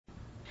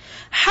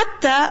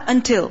Hatta,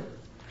 until.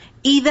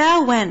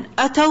 Ida, when.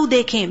 Ataw,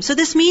 they came. So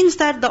this means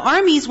that the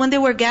armies, when they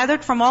were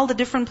gathered from all the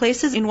different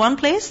places in one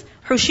place,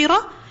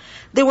 Hushira,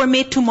 they were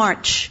made to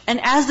march. And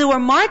as they were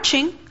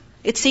marching,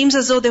 it seems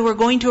as though they were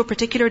going to a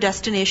particular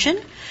destination.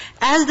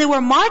 As they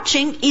were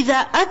marching,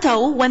 Ida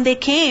ataw, when they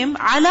came,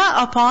 ala,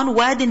 upon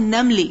Wadin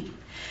Namli,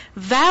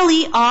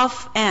 valley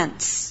of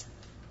ants.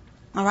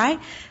 Alright?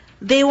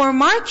 They were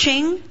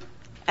marching,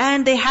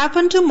 and they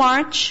happened to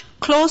march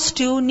close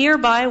to,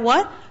 nearby,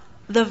 what?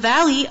 The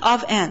valley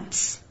of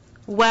ants.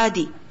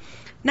 Wadi.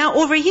 Now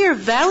over here,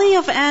 valley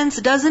of ants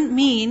doesn't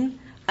mean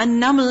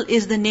An-Naml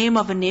is the name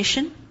of a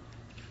nation.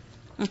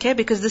 Okay,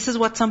 because this is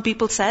what some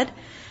people said.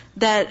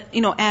 That,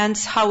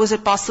 ants, how is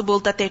it possible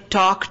that they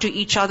talk to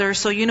each other?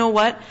 So you know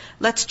what?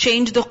 Let's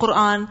change the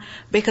Qur'an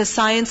because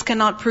science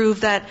cannot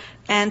prove that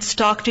ants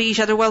talk to each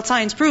other. Well,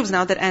 science proves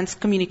now that ants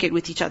communicate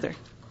with each other.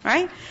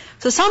 Right?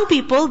 So some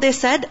people, they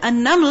said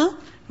An-Naml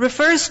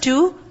refers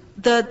to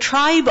the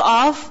tribe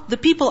of the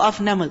people of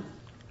Naml.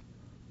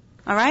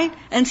 Alright?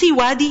 And see,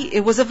 Wadi,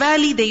 it was a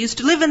valley. They used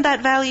to live in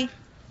that valley.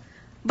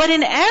 But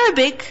in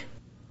Arabic,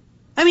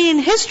 in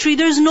history,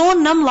 there's no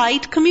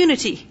Namlite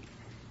community.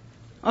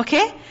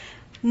 Okay?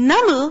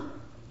 Naml,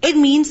 it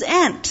means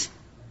ant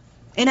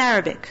in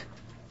Arabic.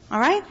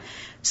 Alright?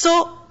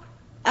 So,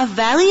 a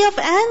valley of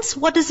ants,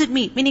 what does it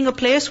mean? Meaning a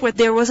place where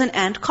there was an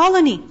ant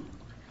colony.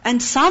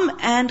 And some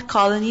ant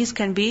colonies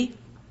can be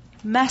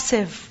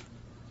massive.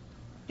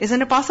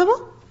 Isn't it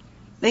possible?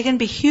 They can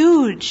be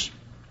huge.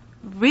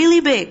 Really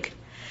big.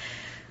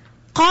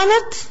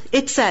 Qalat,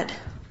 it said,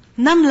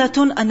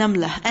 Namlatun a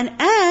namla. An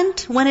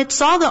ant, when it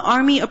saw the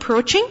army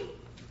approaching,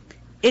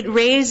 it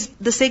raised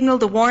the signal,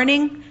 the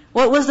warning.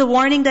 What was the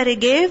warning that it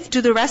gave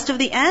to the rest of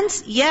the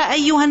ants? Ya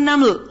ayyuhan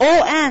naml,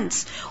 O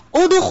ants,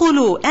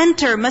 udkhulu,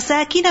 enter,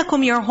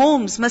 masakinakum, your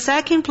homes.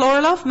 Masakin,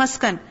 plural of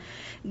maskan.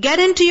 Get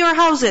into your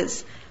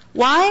houses.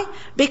 Why?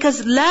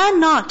 Because la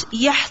not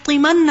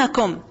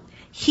yahtimannakum,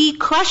 he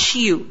crush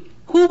you.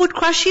 Who would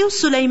crush you?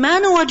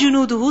 Sulaiman wa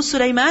junuduhu,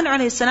 Sulaiman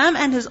alayhi salam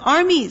and his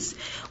armies.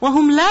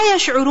 وَهُمْ لَا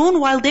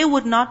يَشْعُرُونَ, while they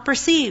would not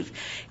perceive.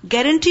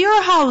 Get into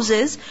your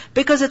houses,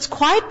 because it's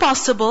quite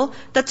possible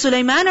that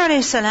Sulaiman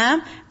alayhi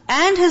salam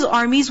and his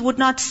armies would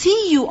not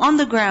see you on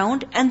the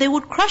ground and they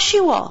would crush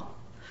you all.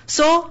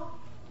 So,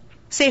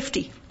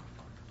 safety.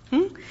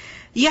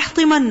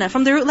 يَحْطِمَنَّ,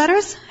 from the root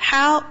letters,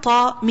 ha,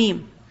 ta,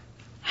 mim.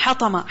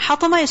 Hatama.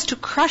 Hatama is to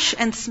crush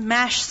and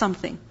smash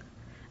something.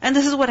 And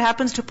this is what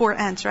happens to poor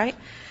ants, right?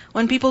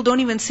 When people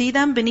don't even see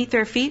them beneath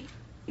their feet,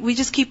 we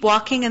just keep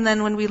walking, and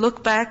then when we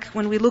look back,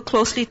 when we look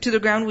closely to the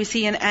ground, we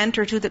see an ant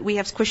or two that we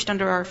have squished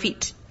under our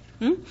feet.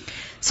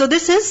 So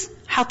this is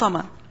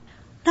hatama.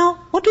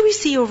 Now, what do we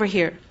see over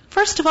here?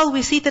 First of all,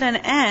 we see that an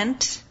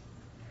ant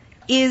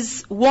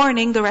is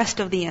warning the rest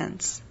of the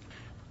ants.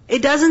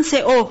 It doesn't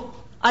say, oh,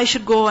 I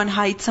should go and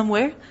hide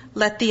somewhere,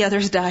 let the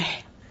others die.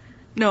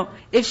 No,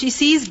 if she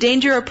sees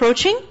danger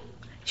approaching,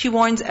 she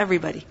warns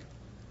everybody.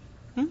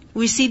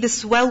 We see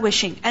this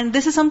well-wishing. And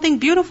this is something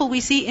beautiful we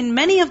see in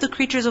many of the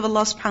creatures of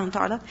Allah subhanahu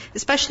wa ta'ala,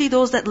 especially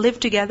those that live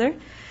together,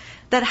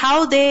 that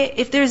how they,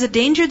 if there is a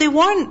danger, they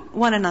warn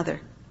one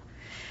another.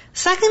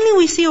 Secondly,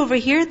 we see over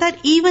here that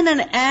even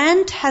an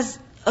ant has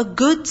a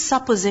good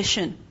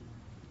supposition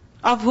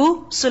of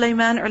who?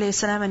 Sulaiman alayhi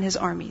salam and his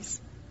armies.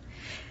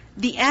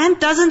 The ant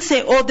doesn't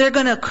say, oh, they're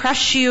gonna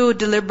crush you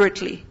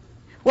deliberately.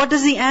 What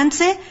does the ant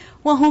say?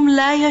 وَهُمْ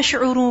لَا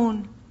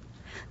يَشْعُرُونَ.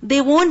 They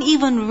won't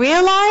even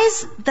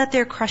realize that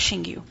they're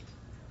crushing you,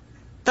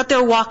 that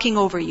they're walking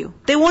over you.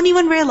 They won't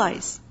even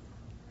realize.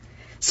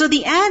 So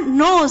the ant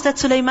knows that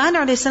Sulaiman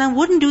a.s.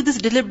 wouldn't do this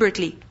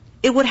deliberately.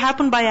 It would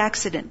happen by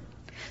accident.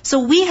 So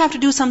we have to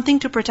do something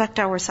to protect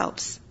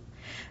ourselves.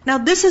 Now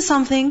this is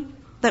something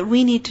that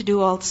we need to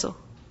do also.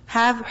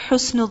 Have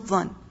husnul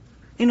dhan.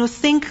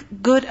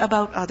 Think good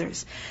about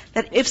others.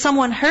 That if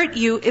someone hurt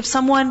you, if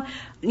someone,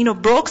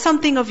 broke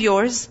something of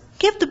yours,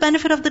 give the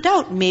benefit of the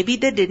doubt. Maybe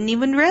they didn't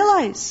even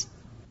realize.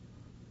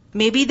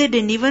 Maybe they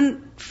didn't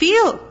even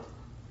feel.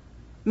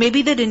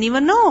 Maybe they didn't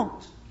even know.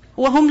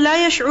 وَهُمْ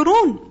لَا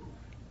يَشْعُرُونَ.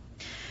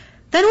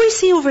 Then we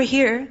see over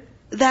here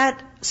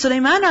that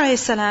Sulaiman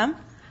a.s.,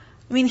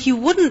 he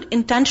wouldn't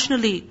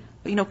intentionally,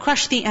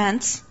 crush the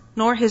ants,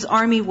 nor his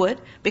army would,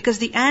 because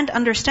the ant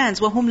understands,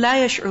 وَهُمْ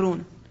لَا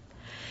يَشْعُرُونَ.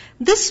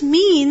 This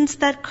means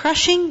that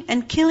crushing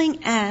and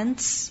killing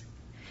ants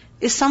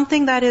is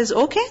something that is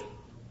okay?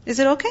 Is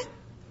it okay?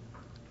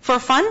 For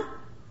fun?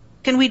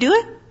 Can we do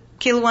it?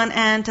 Kill one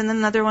ant and then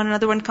another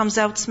one comes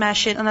out,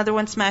 smash it, another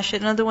one smash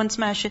it, another one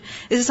smash it.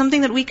 Is it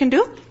something that we can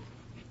do?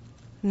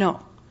 No.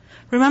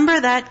 Remember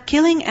that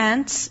killing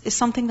ants is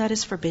something that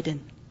is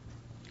forbidden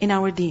in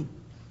our deen.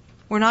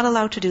 We're not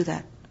allowed to do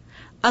that.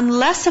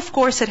 Unless, of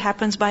course, it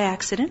happens by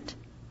accident,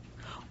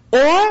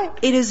 or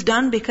it is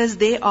done because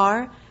they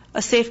are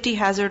a safety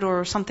hazard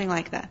or something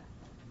like that.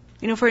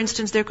 For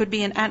instance, there could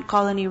be an ant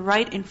colony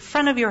right in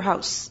front of your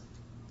house.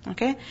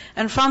 Okay?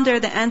 And from there,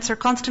 the ants are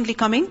constantly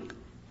coming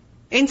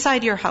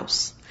inside your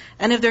house.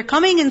 And if they're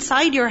coming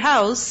inside your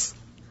house,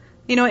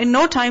 in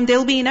no time,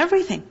 they'll be in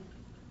everything.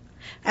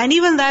 And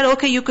even that,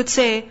 okay, you could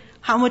say,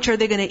 how much are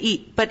they going to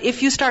eat? But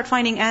if you start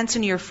finding ants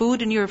in your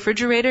food, in your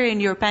refrigerator, in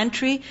your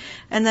pantry,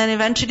 and then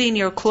eventually in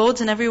your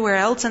clothes and everywhere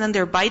else, and then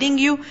they're biting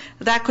you,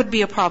 that could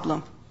be a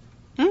problem.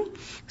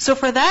 So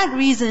for that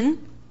reason,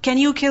 can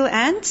you kill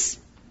ants?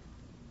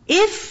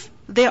 If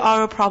they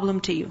are a problem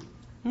to you.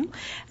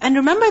 And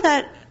remember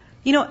that,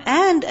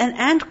 an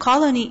ant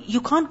colony,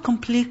 you can't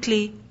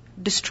completely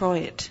destroy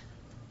it.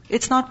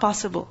 It's not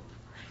possible.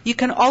 You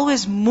can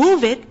always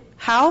move it.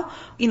 How?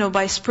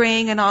 By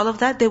spraying and all of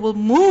that. They will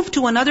move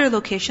to another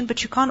location,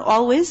 but you can't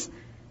always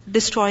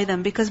destroy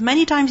them. Because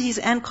many times these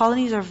ant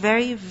colonies are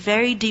very,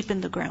 very deep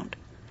in the ground.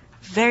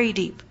 Very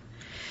deep.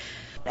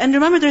 And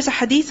remember, there's a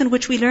hadith in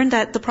which we learned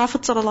that the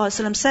Prophet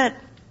ﷺ said,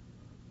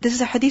 this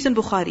is a hadith in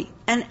Bukhari,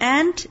 an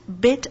ant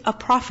bit a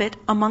prophet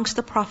amongst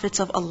the prophets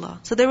of Allah.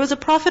 So there was a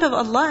prophet of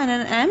Allah and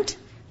an ant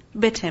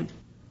bit him.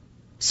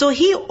 So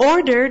he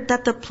ordered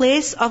that the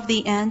place of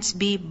the ants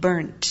be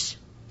burnt.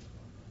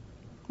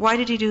 Why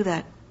did he do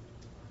that?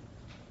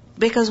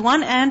 Because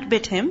one ant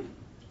bit him,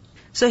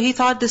 so he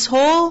thought this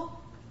whole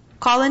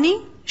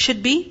colony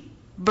should be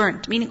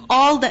burnt, meaning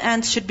all the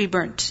ants should be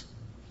burnt.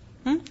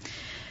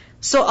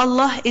 So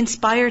Allah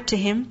inspired to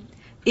him,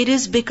 it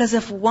is because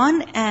of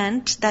one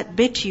ant that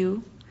bit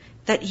you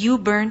that you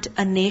burnt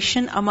a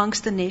nation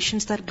amongst the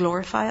nations that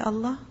glorify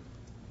Allah.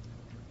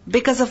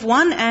 Because of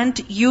one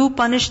ant you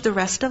punished the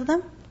rest of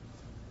them.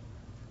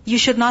 You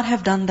should not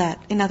have done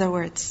that, in other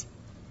words.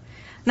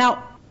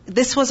 Now,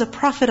 this was a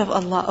prophet of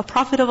Allah. A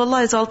prophet of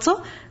Allah is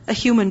also a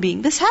human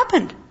being. This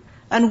happened.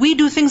 And we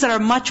do things that are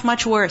much,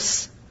 much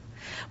worse.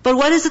 But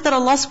what is it that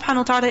Allah subhanahu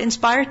wa ta'ala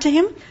inspired to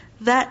him?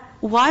 That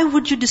why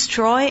would you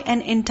destroy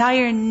an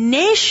entire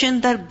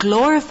nation that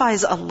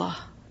glorifies Allah?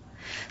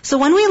 So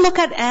when we look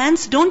at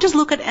ants, don't just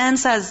look at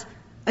ants as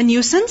a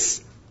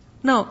nuisance.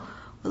 No.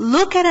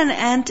 Look at an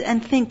ant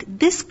and think,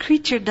 this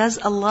creature does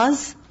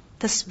Allah's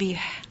tasbih.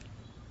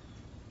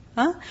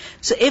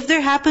 So if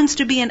there happens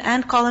to be an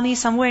ant colony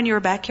somewhere in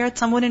your backyard,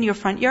 somewhere in your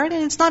front yard,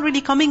 and it's not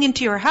really coming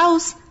into your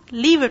house,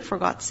 leave it for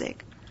God's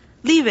sake.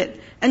 Leave it.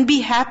 And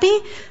be happy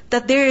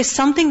that there is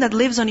something that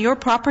lives on your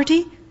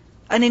property.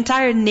 An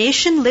entire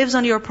nation lives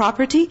on your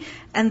property,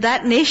 and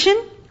that nation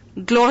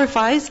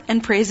glorifies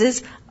and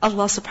praises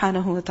Allah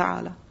subhanahu wa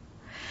ta'ala.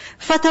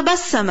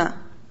 فَتَبَسَّمَ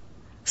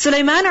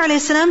Sulaiman alayhi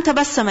salam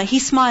tabassama, he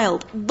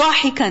smiled,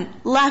 ضَاحِكًا,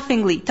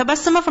 laughingly.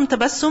 Tabassama from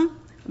tabassum,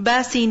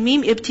 ba, sin,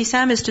 mim,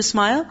 ibtisam is to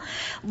smile.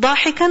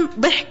 ضَاحِكًا,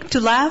 ضِحْك, to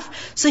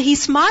laugh. So he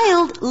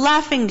smiled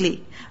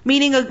laughingly,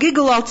 meaning a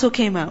giggle also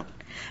came out.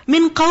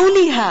 مِنْ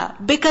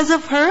قَوْلِهَا, because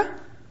of her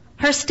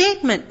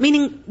statement,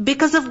 meaning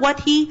because of what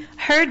he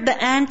heard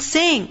the ant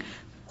saying.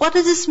 What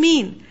does this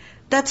mean?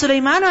 That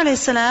Sulaiman alayhi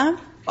salam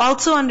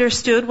also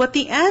understood what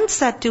the ants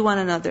said to one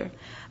another.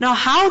 Now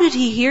how did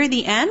he hear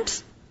the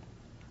ants?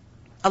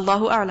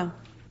 Allahu a'lam.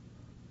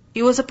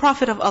 He was a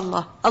prophet of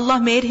Allah. Allah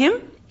made him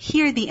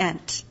hear the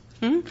ant.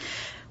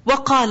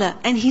 وَقَالَ,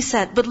 and he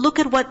said, but look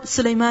at what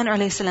Sulaiman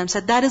alayhi salam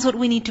said. That is what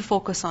we need to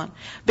focus on.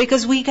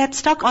 Because we get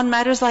stuck on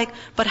matters like,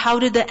 but how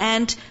did the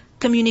ant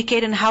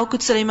communicate, and how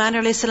could Sulaiman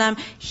alayhi salam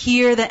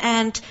hear the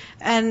ant?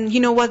 And you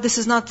know what, this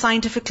is not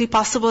scientifically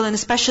possible, and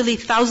especially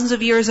thousands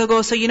of years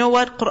ago, so you know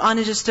what, Quran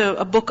is just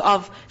a book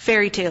of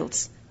fairy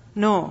tales.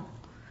 No,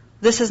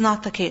 this is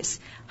not the case.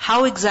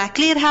 How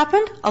exactly it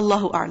happened?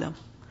 Allahu a'lam.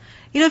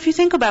 If you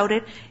think about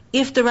it,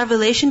 if the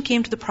revelation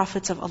came to the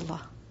prophets of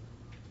Allah,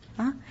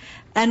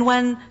 and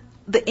when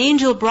the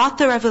angel brought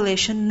the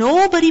revelation,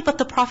 nobody but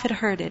the prophet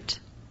heard it,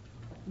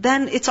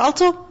 then it's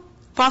also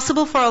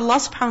possible for Allah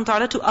subhanahu wa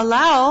ta'ala to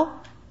allow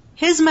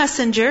His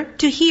messenger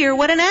to hear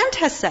what an ant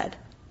has said.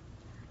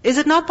 Is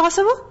it not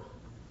possible?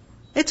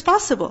 It's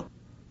possible.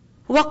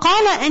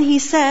 وَقَالَ, and he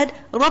said,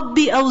 رَبِّ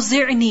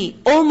أَوْزِعْنِي,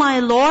 O my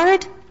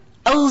Lord,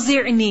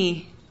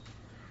 أَوْزِعْنِي.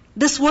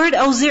 This word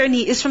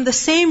أَوْزِعْنِي is from the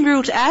same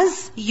root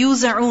as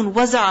يُوزَعُون,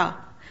 وَزَعَ.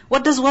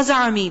 What does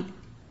waza'a mean?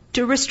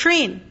 To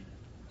restrain,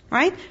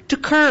 right? To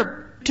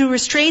curb, to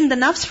restrain the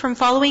nafs from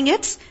following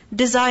its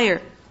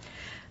desire.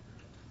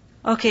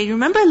 Okay, you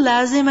remember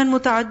lazim and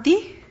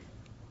muta'addi?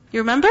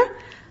 You remember?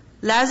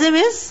 Lazim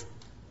is,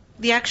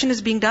 the action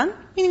is being done,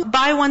 meaning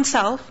by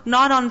oneself,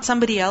 not on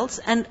somebody else.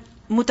 And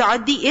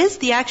muta'addi is,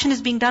 the action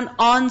is being done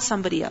on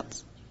somebody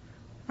else.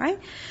 Right?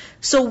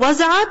 So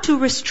waza'a, to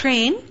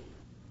restrain,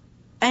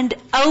 and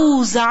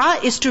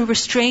awza'a is to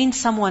restrain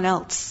someone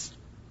else.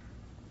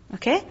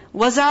 Okay?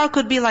 Waza'a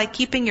could be like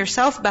keeping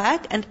yourself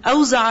back, and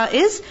awza'a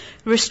is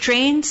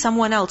restrain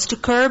someone else, to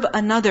curb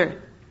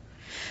another.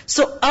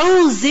 So,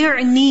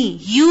 awzi'ni,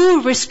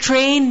 you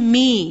restrain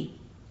me.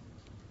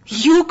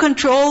 You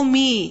control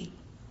me.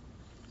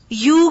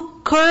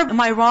 You curb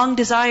my wrong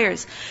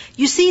desires.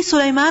 You see,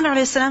 Sulaiman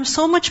alayhi salam,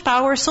 so much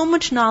power, so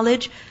much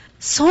knowledge,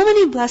 so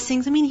many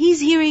blessings. He's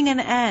hearing an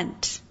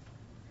ant.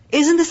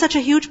 Isn't this such a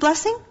huge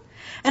blessing?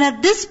 And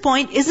at this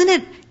point, isn't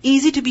it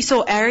easy to be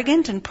so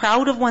arrogant and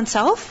proud of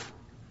oneself?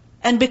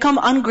 And become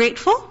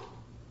ungrateful?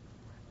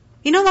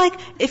 Like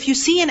if you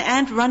see an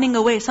ant running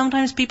away,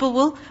 sometimes people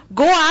will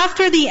go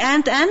after the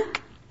ant and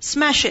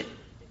smash it.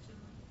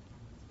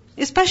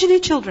 Especially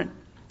children.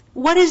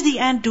 What is the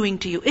ant doing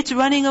to you? It's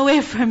running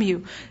away from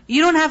you.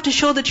 You don't have to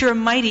show that you're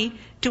mighty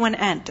to an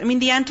ant. I mean,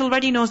 the ant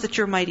already knows that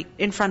you're mighty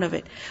in front of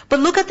it. But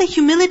look at the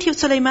humility of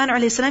Sulaiman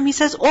alayhi salam. He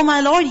says, "Oh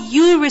my Lord,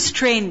 you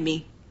restrain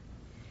me.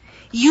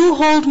 You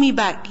hold me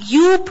back.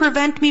 You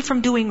prevent me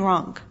from doing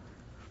wrong."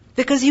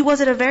 Because he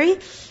was at a very,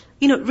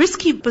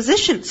 risky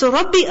position. So,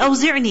 Rabbi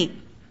awzi'ni.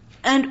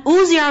 And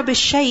uzi'a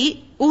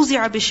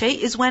bishay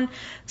is when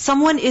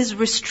someone is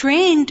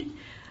restrained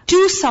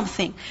to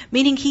something.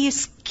 Meaning he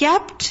is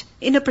kept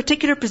in a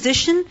particular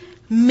position,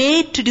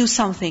 made to do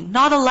something,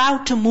 not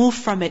allowed to move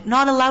from it,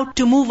 not allowed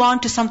to move on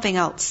to something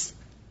else.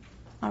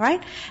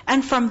 Alright?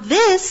 And from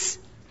this,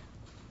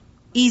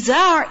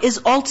 izar is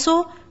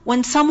also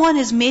when someone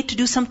is made to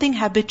do something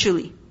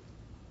habitually.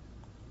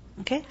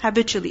 Okay?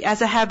 Habitually,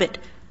 as a habit.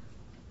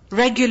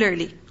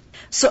 Regularly.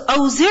 So,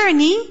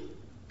 awzi'ni,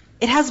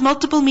 it has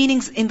multiple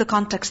meanings in the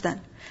context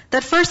then.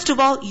 That first of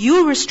all,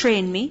 you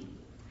restrain me.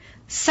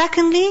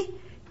 Secondly,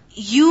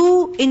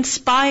 you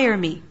inspire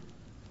me.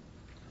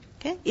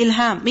 Okay?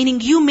 Ilham, meaning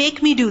you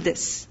make me do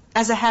this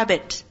as a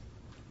habit.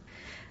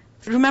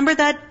 Remember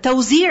that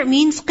tawzi'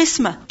 means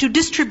qisma, to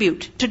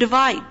distribute, to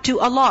divide, to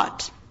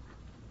allot.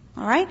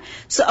 Alright?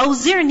 So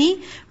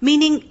awzi'ni,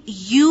 meaning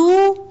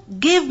you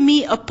give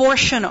me a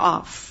portion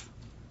of.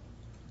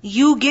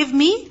 You give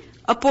me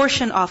a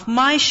portion of,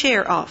 my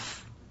share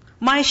of.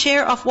 My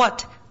share of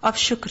what? Of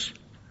shukr.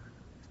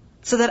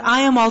 So that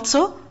I am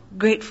also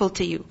grateful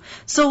to you.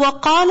 So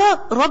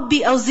وَقَالَ رَبِّ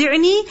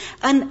أَوْزِعْنِي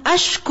أَنْ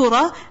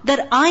أَشْكُرَ,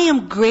 that I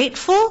am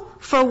grateful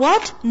for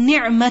what?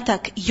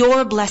 نِعْمَتَكَ,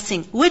 your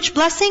blessing. Which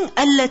blessing?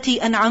 الَّتِي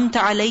أَنْعَمْتَ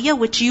عَلَيَّ,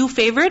 which you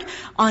favored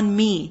on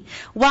me.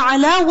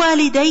 وَعَلَى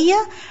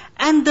وَالِدَيَّ,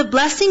 and the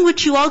blessing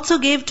which you also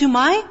gave to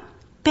my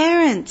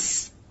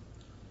parents.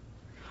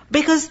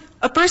 Because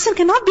a person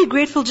cannot be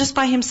grateful just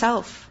by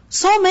himself.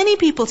 So many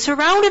people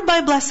surrounded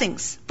by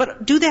blessings.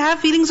 But do they have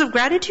feelings of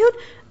gratitude?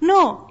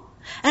 No.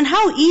 And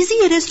how easy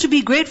it is to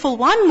be grateful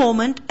one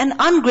moment and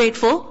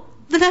ungrateful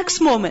the next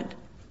moment.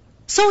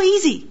 So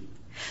easy.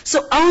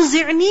 So,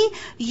 awzi'ni,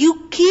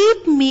 you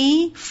keep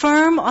me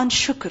firm on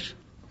shukr.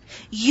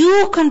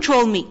 You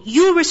control me.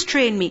 You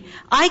restrain me.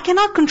 I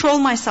cannot control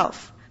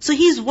myself. So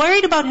he's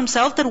worried about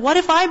himself that what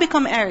if I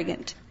become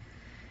arrogant?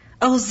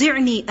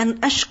 أوزعني أن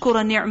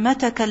أشكر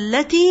نعمتك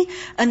التي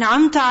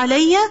أنعمت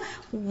علي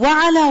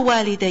وعلى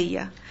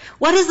والدي.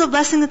 What is the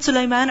blessing that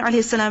Sulaiman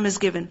alayhi salam is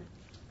given?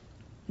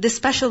 This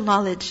special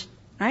knowledge,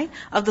 right?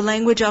 Of the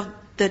language of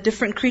the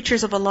different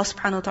creatures of Allah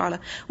subhanahu wa ta'ala.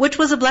 Which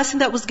was a blessing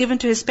that was given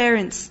to his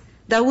parents,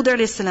 Dawood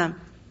alayhi salam.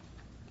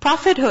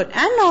 Prophethood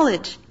and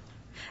knowledge.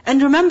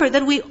 And remember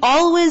that we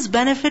always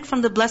benefit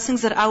from the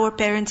blessings that our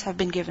parents have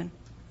been given.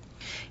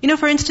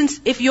 For instance,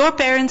 if your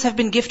parents have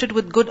been gifted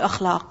with good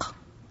akhlaq,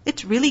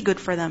 it's really good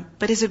for them.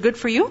 But is it good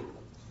for you?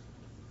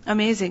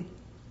 Amazing.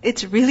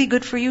 It's really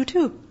good for you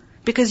too.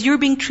 Because you're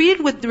being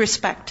treated with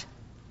respect.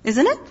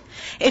 Isn't it?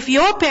 If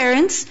your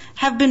parents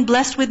have been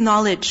blessed with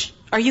knowledge,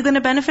 are you going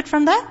to benefit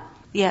from that?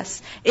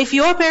 Yes. If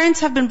your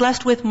parents have been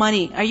blessed with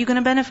money, are you going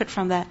to benefit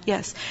from that?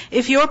 Yes.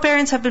 If your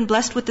parents have been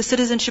blessed with the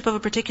citizenship of a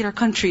particular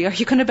country, are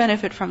you going to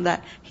benefit from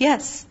that?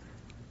 Yes.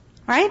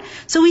 Right?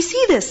 So we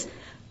see this.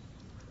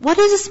 What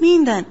does this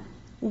mean then?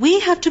 We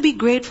have to be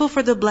grateful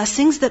for the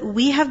blessings that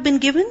we have been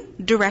given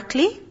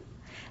directly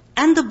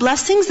and the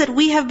blessings that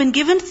we have been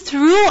given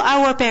through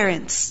our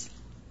parents.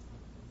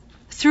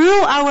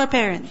 Through our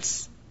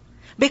parents.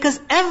 Because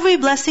every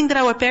blessing that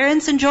our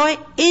parents enjoy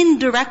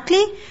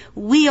indirectly,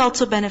 we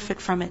also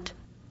benefit from it.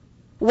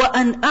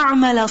 وَأَنْ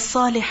أَعْمَلَ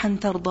صَالِحًا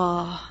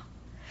تَرْضَاهُ.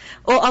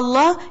 Oh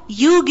Allah,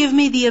 you give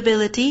me the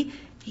ability,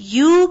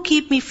 you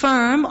keep me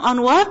firm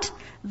on what?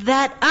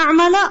 That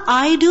a'mala,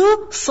 I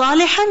do,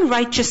 salihan,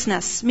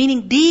 righteousness.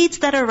 Meaning deeds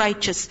that are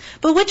righteous.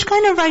 But which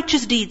kind of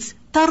righteous deeds?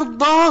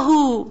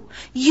 Tardahu.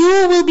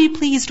 You will be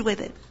pleased with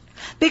it.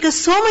 Because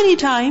so many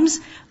times,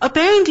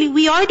 apparently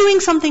we are doing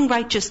something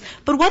righteous.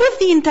 But what if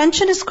the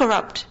intention is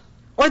corrupt?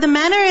 Or the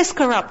manner is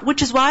corrupt,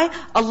 which is why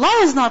Allah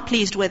is not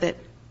pleased with it.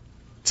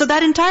 So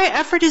that entire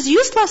effort is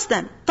useless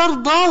then.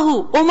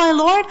 Tardahu. Oh my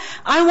Lord,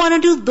 I want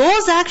to do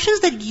those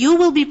actions that you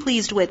will be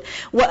pleased with.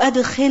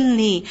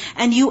 وَأَدْخِلْنِي,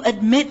 and you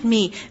admit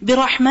me,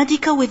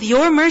 بِرَحْمَتِكَ, with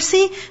your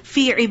mercy,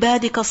 فِي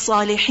عِبَادِكَ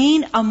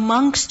الصَّالِحِينَ,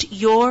 amongst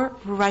your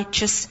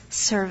righteous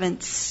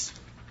servants.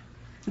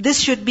 This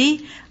should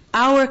be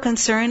our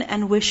concern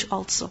and wish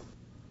also.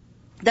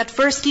 That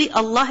firstly,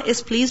 Allah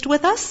is pleased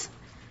with us.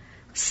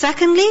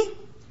 Secondly,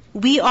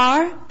 we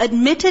are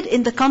admitted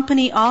in the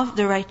company of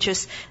the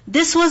righteous.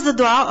 This was the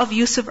dua of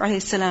Yusuf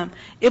alayhi salam,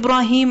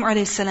 Ibrahim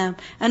alayhi salam.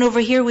 And over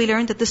here we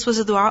learned that this was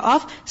the dua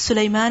of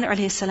Sulaiman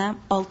alayhi salam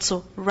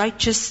also.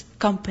 Righteous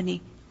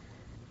company.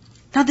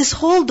 Now this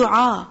whole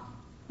dua,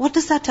 what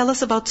does that tell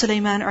us about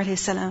Sulaiman alayhi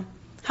salam?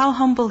 How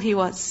humble he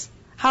was.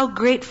 How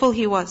grateful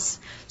he was.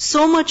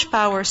 So much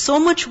power, so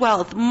much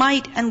wealth,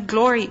 might and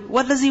glory.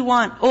 What does he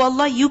want? Oh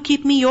Allah, you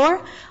keep me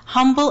your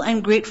humble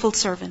and grateful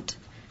servant.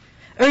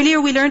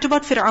 Earlier we learned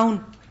about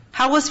Fir'aun.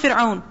 How was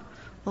Fir'aun?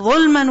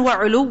 ظُلْمًا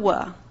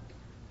وَعُلُوًّا.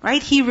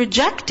 Right? He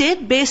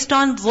rejected based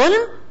on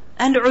dhulm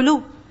and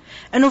ulu.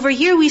 And over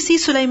here we see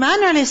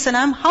Sulaiman alayhi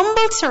salam,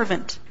 humble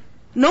servant.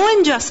 No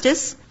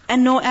injustice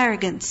and no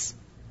arrogance.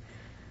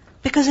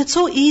 Because it's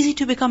so easy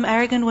to become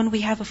arrogant when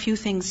we have a few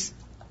things.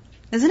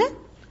 Isn't it?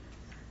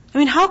 I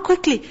mean, how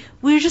quickly.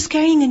 We're just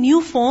carrying a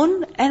new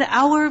phone and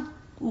our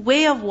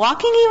way of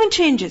walking even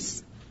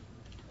changes.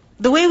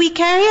 The way we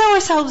carry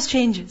ourselves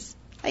changes.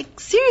 Like,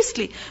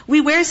 seriously.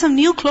 We wear some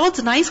new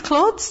clothes, nice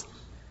clothes.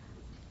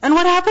 And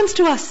what happens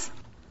to us?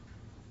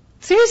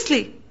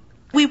 Seriously.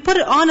 We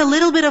put on a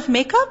little bit of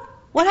makeup.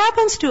 What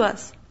happens to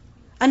us?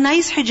 A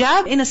nice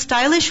hijab in a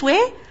stylish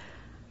way.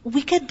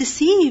 We get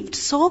deceived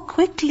so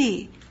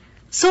quickly.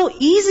 So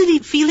easily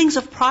feelings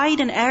of pride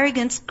and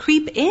arrogance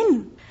creep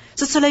in.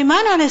 So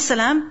Sulaiman alayhi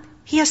salam,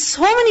 he has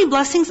so many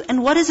blessings,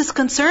 and what is his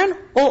concern?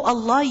 Oh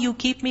Allah, you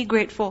keep me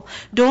grateful.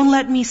 Don't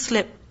let me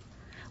slip.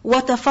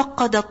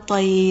 وَتَفَقَّدَ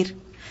الطَّيْرِ.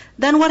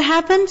 Then what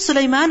happened?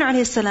 Sulaiman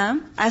alayhi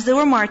salam, as they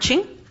were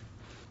marching,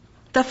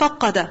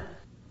 تَفَقَّدَ.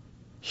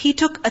 He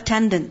took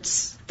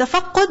attendance.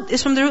 Tafaqqud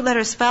is from the root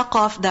letters fa,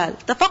 qaf, dal.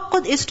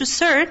 Tafaqqud is to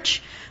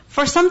search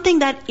for something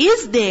that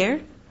is there.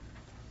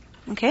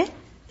 Okay?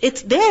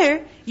 It's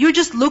there, you're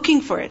just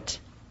looking for it.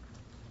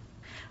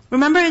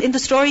 Remember in the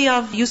story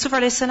of Yusuf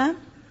alayhi salam?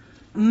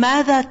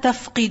 مَاذَا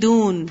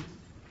تَفْقِدُونَ.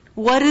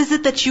 What is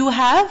it that you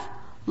have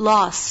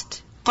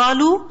lost?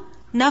 قَالُوا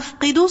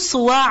نَفْقِدُ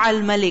صُوَاعَ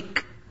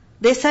الْمَلِكِ.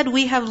 They said,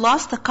 we have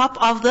lost the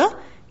cup of the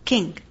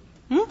king.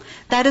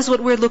 That is what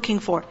we're looking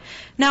for.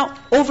 Now,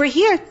 over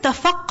here,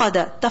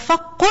 tafaqqada.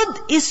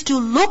 Tafaqqud is to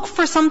look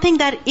for something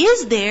that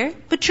is there,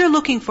 but you're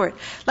looking for it.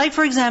 Like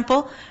for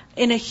example,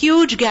 in a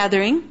huge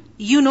gathering,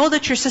 you know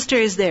that your sister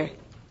is there.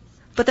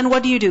 But then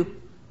what do?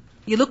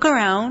 You look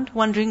around,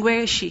 wondering, where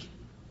is she?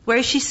 Where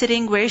is she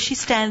sitting? Where is she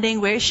standing?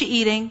 Where is she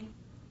eating?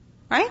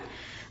 Right?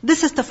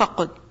 This is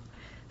tafaqqud.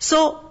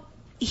 So,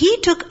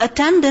 he took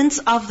attendance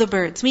of the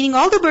birds. Meaning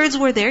all the birds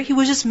were there, he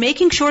was just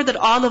making sure that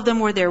all of them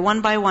were there, one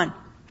by one.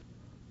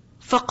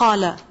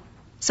 فَقَالَ.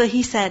 So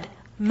he said,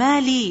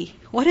 مَا لِي.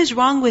 What is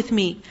wrong with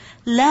me?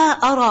 لَا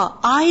أَرَى.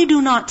 I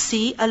do not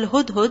see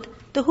al-hudhud,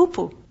 the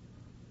hoopoe.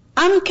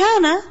 أَمْ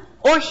كَانَ.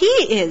 Or he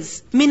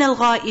is مِنَ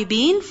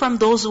الْغَائِبِينَ, from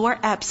those who are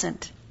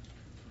absent.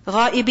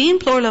 غائبين,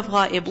 plural of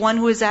ghaib. One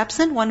who is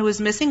absent, one who is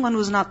missing, one who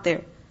is not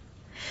there.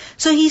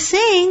 So he's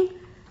saying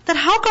that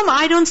how come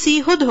I don't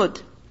see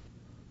hudhud?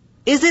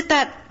 Is it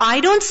that I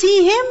don't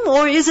see him,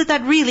 or is it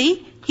that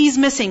really he's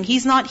missing,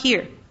 he's not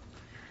here?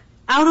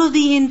 Out of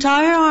the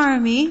entire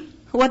army,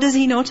 what does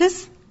he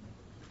notice?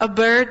 A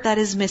bird that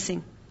is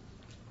missing.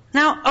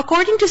 Now,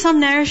 according to some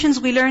narrations,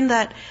 we learn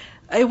that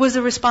it was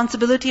the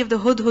responsibility of the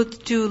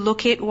hudhud to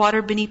locate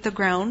water beneath the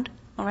ground.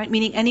 Alright,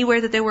 meaning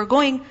anywhere that they were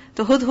going,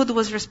 the hudhud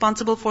was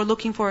responsible for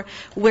looking for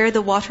where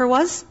the water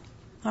was.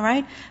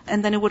 Alright,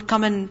 and then it would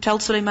come and tell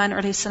Sulaiman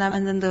alayhi salam,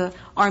 and then the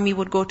army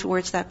would go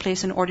towards that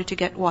place in order to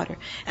get water.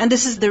 And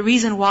this is the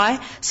reason why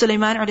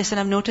Sulaiman alayhi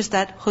salam noticed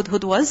that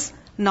hudhud was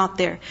not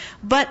there.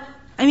 But,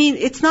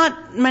 it's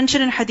not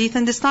mentioned in hadith,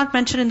 and it's not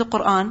mentioned in the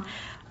Qur'an.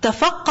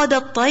 تَفَقَّدَ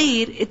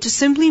الطَّيْرِ, it just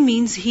simply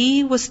means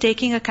he was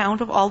taking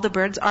account of all the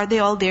birds. Are they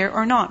all there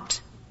or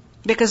not?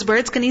 Because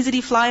birds can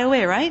easily fly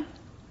away, right?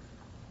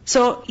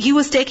 So he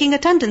was taking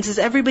attendance. Is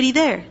everybody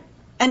there?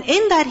 And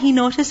in that he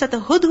noticed that the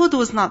hudhud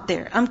was not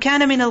there. أَمْ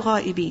كَانَ مِنَ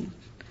الْغَائِبِينَ.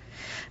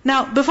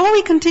 Now, before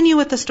we continue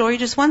with the story,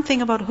 just one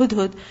thing about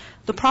hudhud.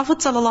 The Prophet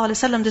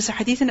ﷺ, this is a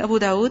hadith in Abu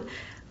Dawud,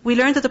 we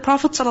learned that the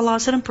Prophet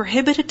ﷺ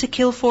prohibited to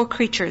kill 4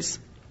 creatures.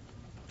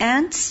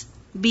 Ants,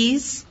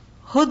 bees,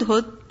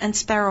 hudhud, and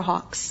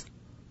sparrowhawks.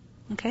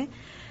 Okay?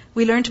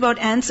 We learned about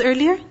ants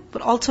earlier,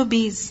 but also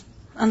bees.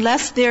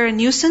 Unless they're a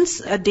nuisance,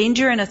 a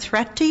danger and a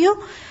threat to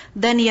you,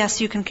 then yes,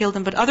 you can kill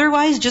them. But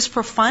otherwise, just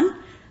for fun,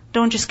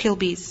 don't just kill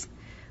bees.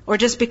 Or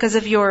just because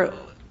of your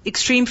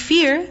extreme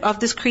fear of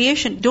this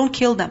creation, don't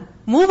kill them.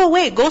 Move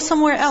away, go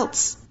somewhere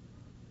else.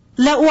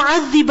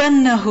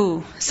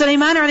 لَأُعَذِّبَنَّهُ.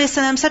 Sulaiman alayhi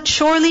salam said,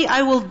 surely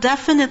I will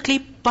definitely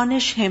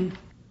punish him.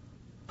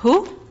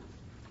 Who?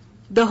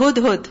 The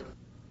hudhud.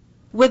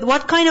 With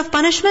what kind of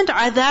punishment?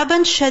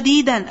 عَذَابًا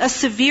شَدِيدًا. A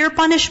severe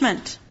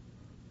punishment.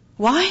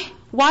 Why?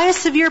 Why a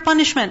severe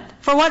punishment?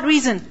 For what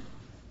reason?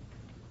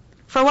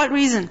 For what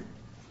reason?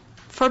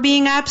 For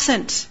being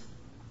absent.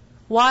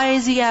 Why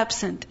is he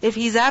absent? If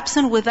he's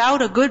absent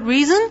without a good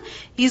reason,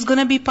 he's going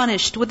to be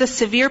punished with a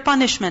severe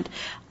punishment.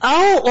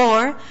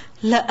 Or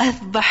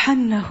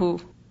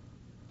لَأَذْبَحَنَّهُ.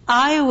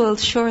 I will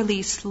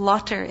surely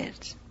slaughter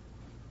it.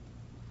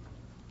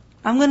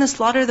 I'm going to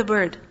slaughter the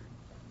bird.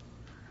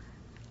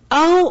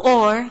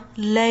 Or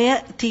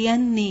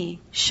لَيَأْتِيَنِّي.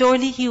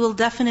 Surely he will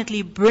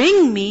definitely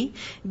bring me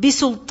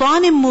بِسُلْطَانٍ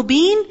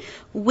مُبِينٍ,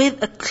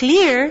 with a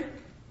clear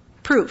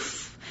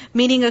proof.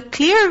 Meaning a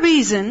clear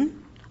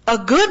reason, a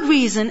good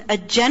reason, a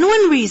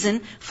genuine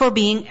reason for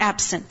being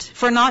absent,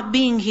 for not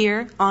being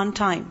here on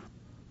time.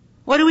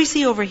 What do we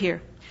see over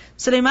here?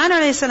 Sulaiman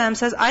alayhi salam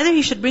says, either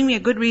he should bring me a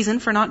good reason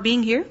for not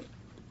being here,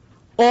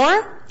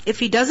 or if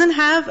he doesn't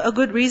have a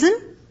good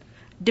reason,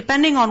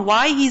 depending on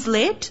why he's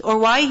late or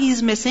why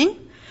he's missing,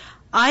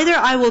 either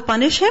I will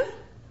punish him,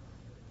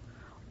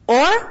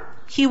 or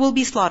he will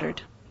be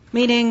slaughtered.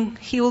 Meaning,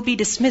 he will be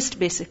dismissed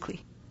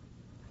basically.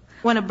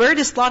 When a bird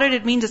is slaughtered,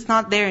 it means it's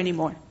not there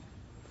anymore.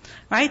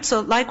 Right?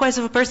 So likewise,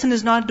 if a person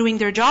is not doing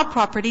their job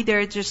properly,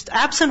 they're just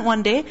absent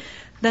one day,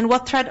 then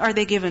what threat are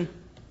they given?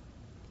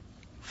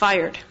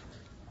 Fired.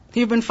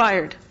 You've been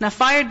fired. Now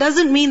fired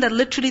doesn't mean that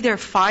literally they're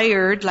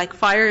fired, like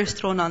fire is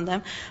thrown on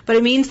them, but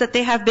it means that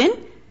they have been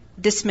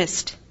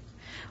dismissed.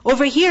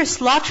 Over here,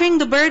 slaughtering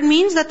the bird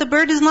means that the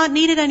bird is not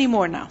needed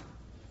anymore now.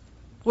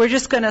 We're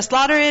just going to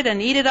slaughter it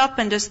and eat it up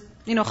and just,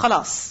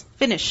 khalas,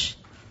 finish.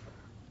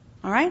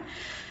 Alright?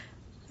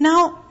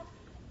 Now,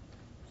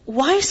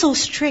 why so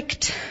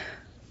strict?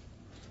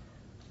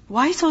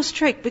 Why so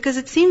strict? Because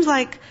it seems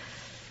like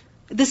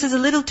this is a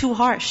little too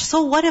harsh.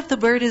 So what if the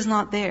bird is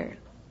not there?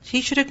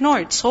 He should ignore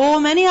it. So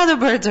many other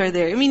birds are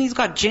there. I mean, he's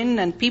got jinn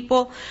and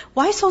people.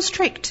 Why so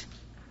strict?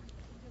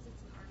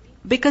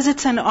 Because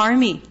it's an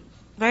army.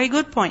 Very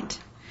good point.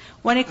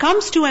 When it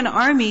comes to an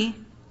army,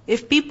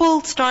 if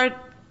people start,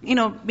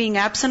 being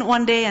absent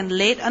one day and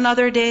late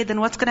another day, then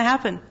what's going to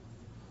happen?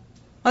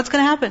 What's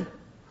going to happen?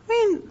 I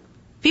mean,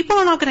 people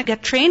are not going to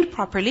get trained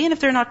properly, and if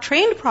they're not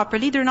trained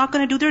properly, they're not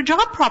going to do their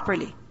job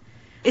properly.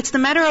 It's the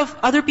matter of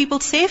other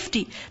people's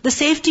safety, the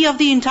safety of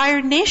the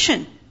entire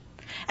nation.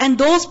 And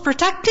those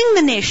protecting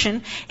the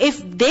nation, if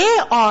they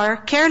are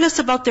careless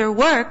about their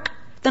work,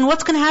 then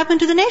what's going to happen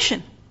to the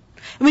nation?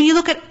 When you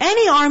look at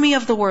any army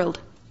of the world,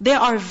 they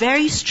are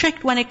very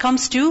strict when it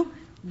comes to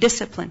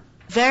discipline.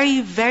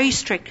 Very, very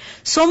strict.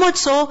 So much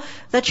so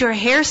that your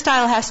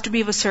hairstyle has to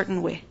be of a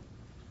certain way.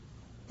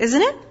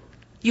 Isn't it?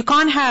 You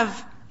can't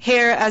have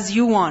hair as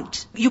you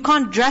want. You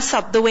can't dress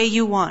up the way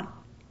you want.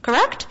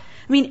 Correct?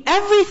 I mean,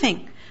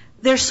 everything.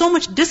 There's so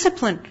much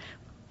discipline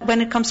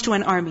when it comes to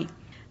an army.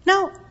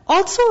 Now,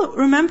 also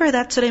remember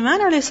that Sulaiman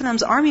alayhi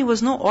salam's army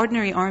was no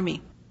ordinary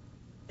army.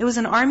 It was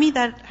an army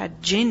that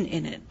had jinn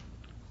in it.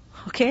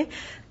 Okay?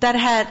 That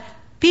had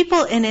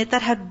people in it,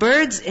 that had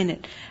birds in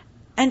it.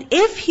 And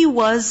if he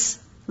was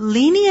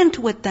lenient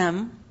with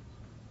them,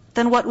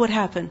 then what would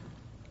happen?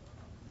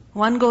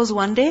 One goes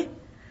one day,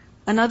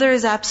 another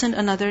is absent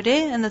another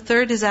day, and the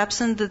third is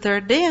absent the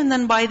third day, and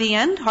then by the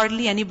end,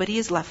 hardly anybody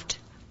is left.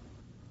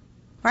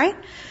 Right?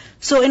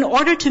 So in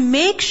order to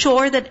make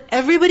sure that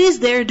everybody is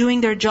there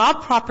doing their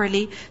job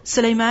properly,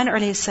 Sulaiman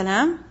alayhi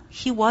salam,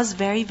 he was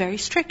very, very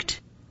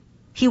strict.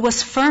 He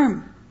was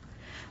firm.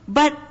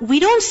 But we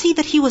don't see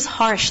that he was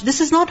harsh.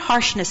 This is not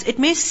harshness. It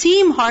may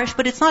seem harsh,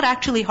 but it's not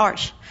actually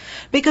harsh.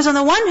 Because on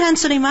the one hand,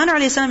 Sulaiman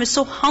alayhi salam is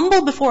so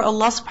humble before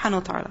Allah subhanahu wa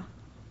ta'ala.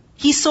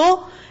 He's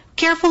so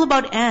careful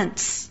about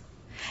ants.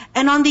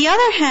 And on the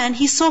other hand,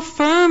 he's so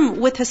firm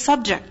with his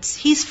subjects.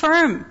 He's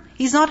firm.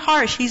 He's not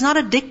harsh. He's not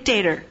a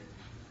dictator.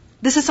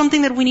 This is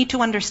something that we need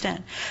to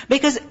understand.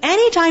 Because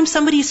anytime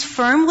somebody is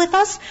firm with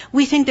us,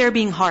 we think they're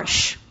being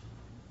harsh.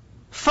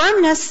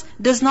 Firmness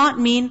does not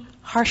mean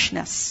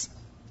harshness.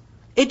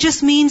 It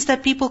just means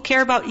that people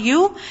care about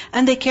you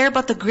and they care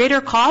about the greater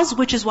cause,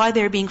 which is why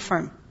they're being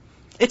firm.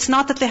 It's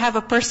not that they have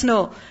a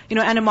personal,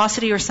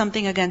 animosity or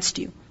something against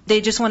you.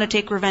 They just want to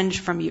take revenge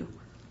from you.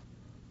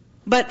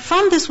 But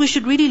from this, we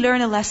should really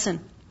learn a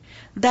lesson.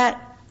 That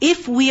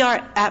if we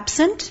are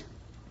absent,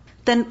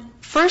 then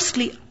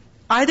firstly,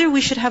 either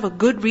we should have a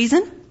good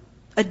reason,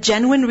 a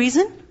genuine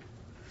reason.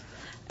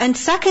 And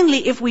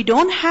secondly, if we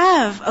don't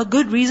have a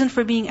good reason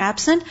for being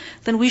absent,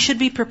 then we should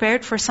be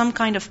prepared for some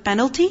kind of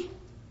penalty,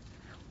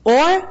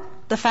 or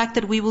the fact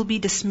that we will be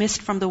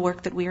dismissed from the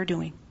work that we are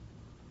doing.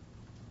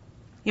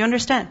 You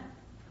understand?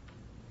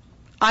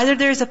 Either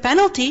there is a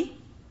penalty,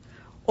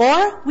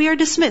 or we are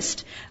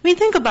dismissed. I mean,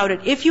 think about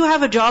it. If you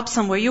have a job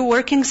somewhere, you're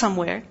working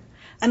somewhere,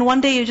 and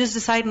one day you just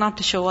decide not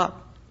to show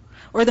up.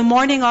 Or the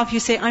morning off, you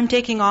say, I'm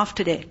taking off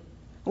today.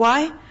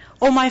 Why?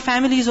 Oh, my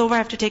family is over, I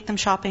have to take them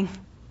shopping.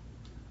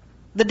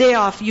 The day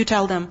off, you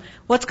tell them,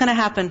 what's going to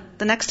happen?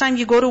 The next time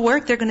you go to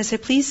work, they're going to say,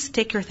 please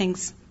take your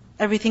things.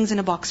 Everything's in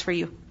a box for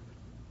you.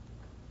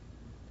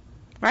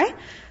 Right?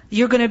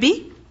 You're going to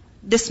be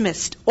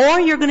dismissed. Or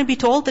you're going to be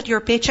told that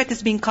your paycheck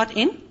is being cut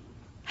in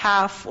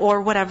half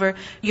or whatever.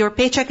 Your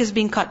paycheck is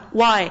being cut.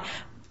 Why?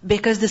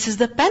 Because this is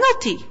the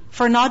penalty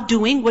for not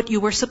doing what you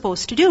were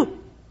supposed to do.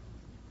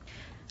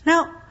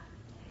 Now,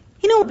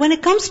 when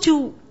it comes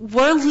to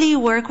worldly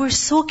work, we're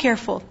so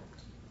careful.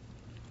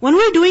 When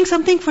we're doing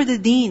something for the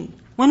deen,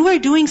 when we're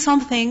doing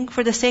something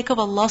for the sake of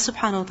Allah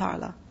subhanahu wa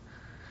ta'ala,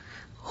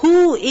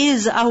 who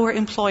is our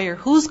employer?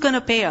 Who's going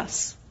to pay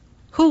us?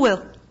 Who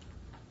will?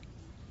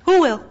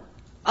 Who will?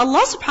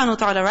 Allah subhanahu wa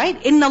ta'ala,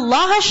 right? Inna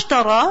Allah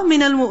ashtara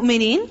min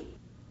al-mu'minin.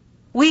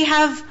 We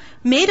have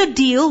made a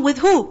deal with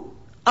who?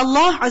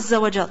 Allah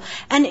Azza wa Jal.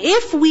 And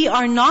if we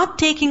are not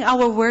taking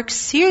our work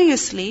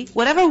seriously,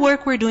 whatever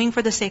work we're doing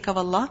for the sake of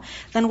Allah,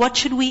 then what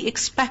should we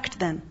expect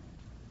then?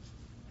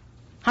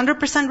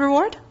 100%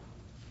 reward?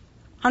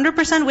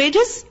 100%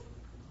 wages?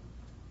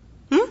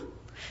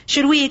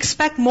 Should we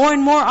expect more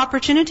and more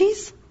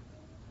opportunities?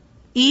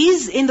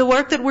 Ease in the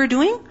work that we're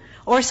doing?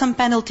 Or some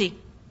penalty?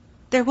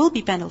 There will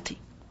be penalty.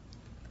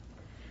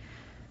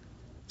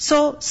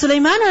 So,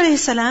 Sulaiman alayhi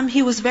salam,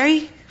 he was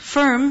very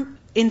firm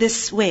in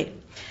this way.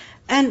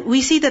 And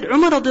we see that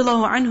Umar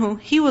radiallahu anhu,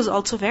 he was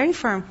also very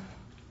firm.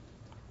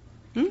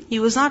 He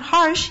was not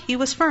harsh, he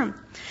was firm.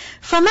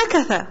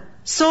 فَمَكَثَ,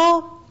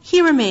 so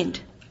he remained.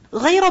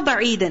 غَيْرَ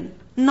بَعِيدٍ,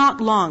 not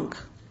long.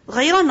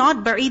 غَيْرَ,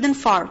 not بَعِيدٍ,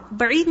 far.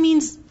 Ba'id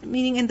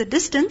meaning in the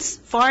distance,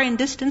 far in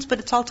distance, but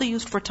it's also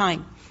used for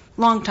time.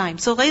 Long time.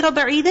 So غَيْرَ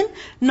بَعِيدٍ,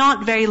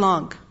 not very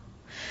long.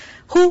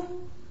 Who?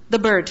 The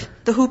bird,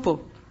 the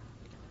hoopoe.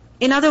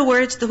 In other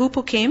words, the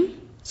hoopoe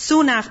came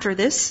soon after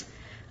this.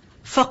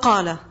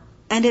 فَقَالَ,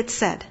 and it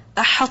said,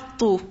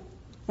 أَحَطُّ.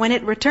 When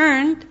it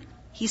returned,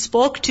 he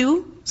spoke to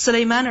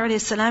Sulaiman alayhi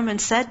salam and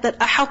said that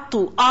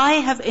أَحَطُّ, I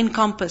have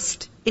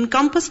encompassed.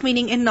 Encompassed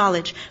meaning in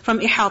knowledge, from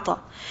ihata.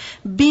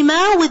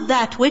 Bima, with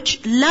that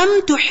which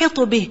lam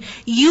tuhitu bih,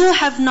 you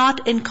have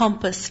not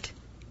encompassed.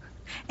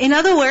 In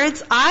other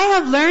words, I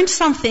have learned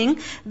something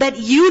that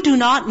you do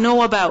not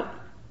know about.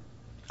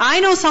 I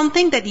know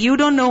something that you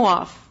don't know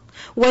of.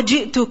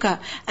 وَجِئْتُكَ,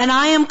 and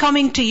I am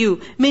coming to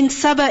you, min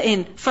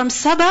saba'in, from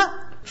Saba,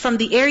 from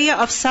the area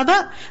of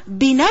Saba,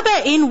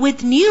 binaba'in,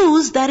 with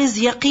news that is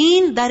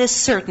yaqeen, that is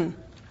certain.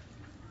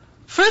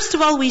 First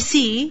of all, we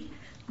see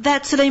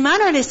that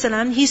Sulaiman alayhi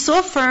salam, he's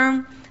so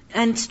firm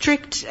and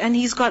strict, and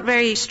he's got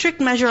very strict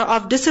measure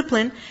of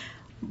discipline,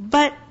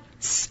 but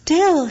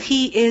still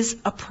he is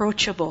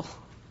approachable.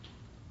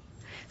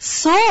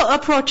 So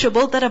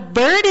approachable that a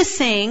bird is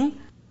saying,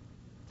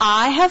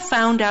 I have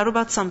found out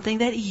about something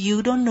that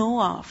you don't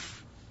know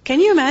of. Can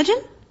you imagine?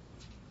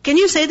 Can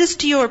you say this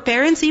to your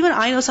parents even?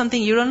 I know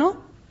something you don't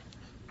know?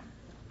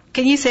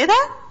 Can you say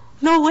that?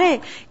 No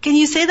way. Can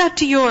you say that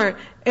to your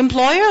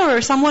employer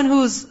or someone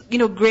who's,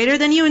 greater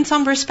than you in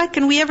some respect?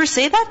 Can we ever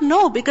say that?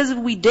 No, because if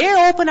we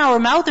dare open our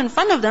mouth in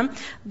front of them,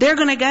 they're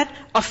gonna get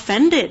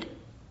offended,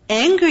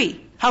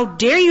 angry. How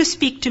dare you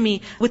speak to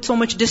me with so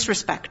much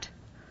disrespect?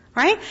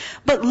 Right?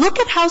 But look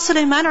at how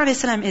Sulaiman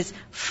a.s. is.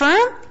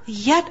 Firm,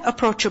 yet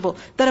approachable.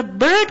 That a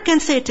bird can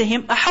say to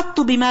him, أَحَطُّ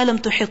بِمَا لَمْ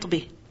تُحِطْ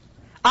بِهِ.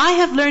 I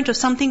have learned of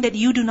something that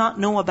you do not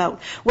know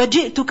about.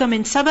 وَجِئْتُكَ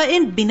مِنْ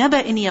سَبَإٍ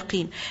بِنَبَإٍ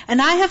يَقِينٍ.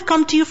 And I have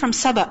come to you from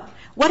Saba.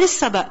 What is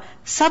Saba?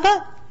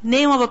 Saba,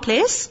 name of a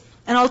place,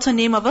 and also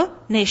name of a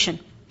nation.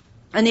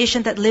 A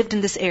nation that lived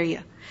in this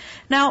area.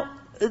 Now,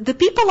 the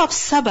people of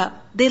Saba,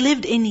 they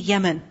lived in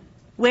Yemen.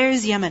 Where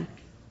is Yemen?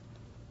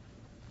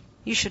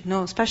 You should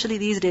know, especially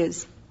these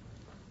days.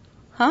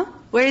 Huh?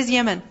 Where is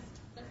Yemen?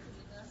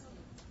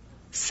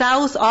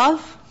 South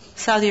of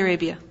Saudi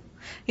Arabia.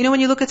 When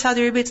you look at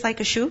Saudi Arabia, it's like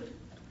a shoe.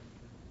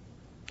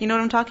 You know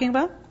what I'm talking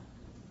about?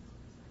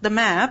 The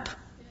map,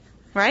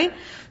 right?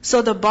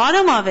 So the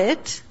bottom of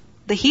it,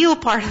 the heel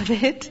part of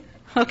it,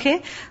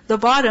 okay? The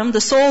bottom,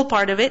 the sole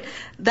part of it,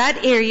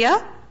 that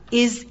area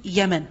is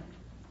Yemen.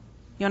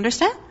 You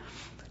understand?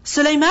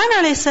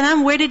 Sulaiman a.s.,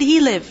 where did he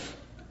live?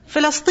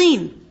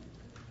 Palestine.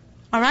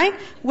 Alright?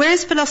 Where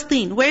is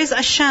Palestine? Where is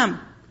Ash-Sham?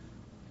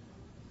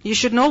 You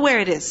should know where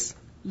it is.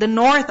 The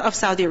north of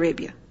Saudi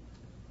Arabia.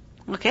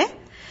 Okay?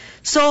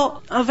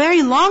 So, a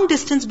very long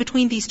distance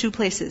between these two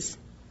places.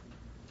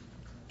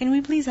 Can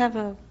we please have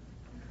a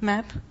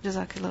map?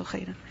 Jazakallahu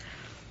khairan.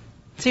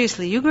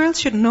 Seriously, you girls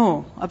should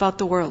know about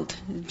the world.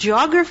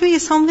 Geography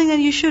is something that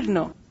you should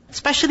know.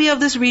 Especially of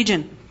this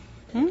region.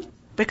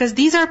 Because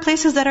these are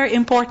places that are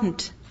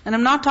important. And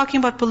I'm not talking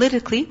about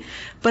politically,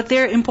 but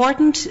they're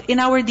important in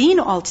our deen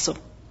also.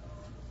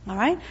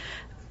 Alright?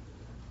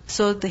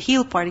 So the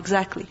heel part,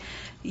 exactly.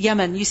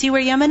 Yemen. You see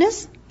where Yemen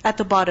is? At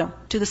the bottom,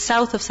 to the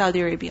south of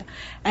Saudi Arabia.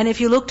 And if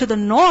you look to the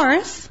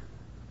north,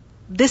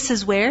 this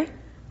is where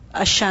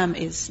Ash-Sham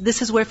is.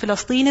 This is where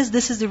Palestine is.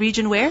 This is the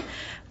region where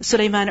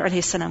Sulaiman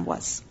a.s.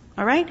 was.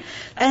 Alright?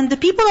 And the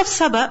people of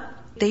Saba,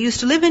 they used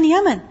to live in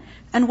Yemen.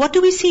 And what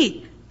do we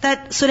see?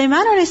 That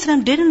Sulaiman a.s.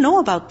 didn't know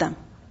about them.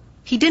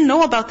 He didn't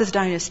know about this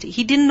dynasty.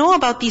 He didn't know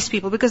about these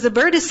people because the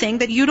bird is saying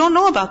that you don't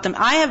know about them.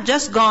 I have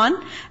just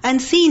gone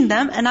and seen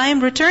them and I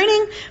am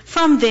returning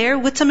from there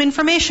with some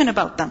information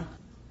about them.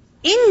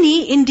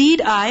 Inni,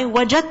 indeed I,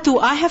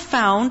 wajadtu, I have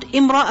found,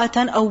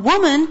 imra'atan, a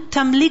woman,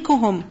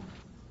 tamlikuhum,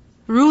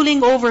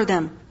 ruling over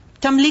them.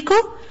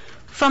 Tamliku,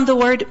 from the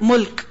word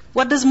mulk.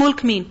 What does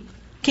mulk mean?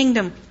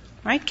 Kingdom,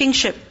 right?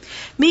 Kingship.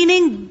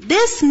 Meaning,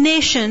 this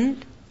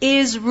nation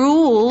is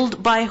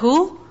ruled by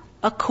who?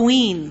 A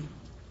queen.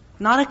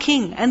 Not a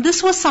king. And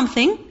this was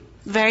something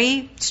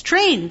very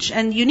strange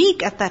and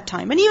unique at that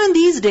time. And even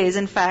these days,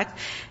 in fact,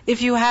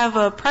 if you have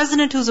a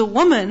president who's a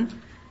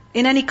woman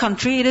in any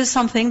country, it is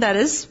something that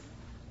is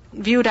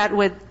viewed at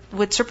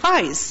with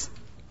surprise.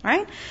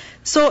 Right?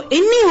 So,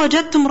 inni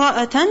wajadtu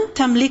imra'atan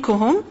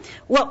tamlikuhum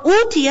wa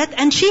utiyat,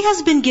 and she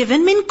has been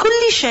given min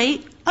kulli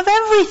shay, of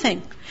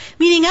everything.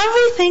 Meaning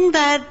everything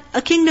that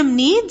a kingdom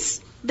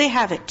needs, they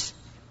have it.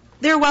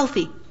 They're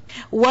wealthy.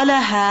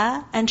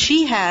 وَلَهَا, and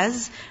she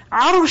has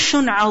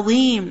عَرْشٌ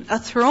عَظِيمٌ, a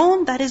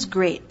throne that is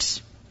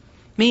great.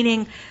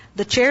 Meaning,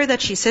 the chair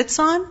that she sits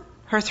on,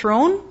 her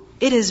throne,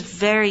 it is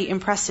very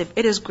impressive.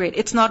 It is great.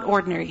 It's not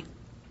ordinary.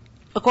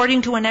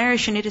 According to a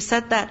narration, it is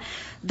said that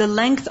the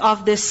length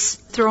of this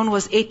throne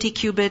was 80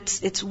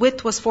 cubits, its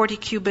width was 40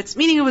 cubits,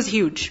 meaning it was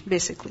huge,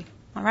 basically.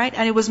 Alright?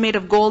 And it was made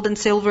of gold and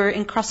silver,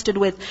 encrusted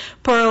with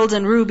pearls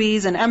and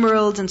rubies and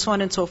emeralds and so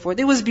on and so forth.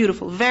 It was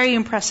beautiful, very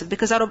impressive.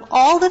 Because out of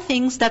all the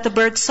things that the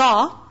bird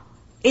saw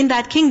in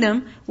that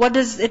kingdom, what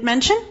does it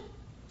mention?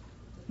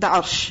 The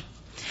arsh.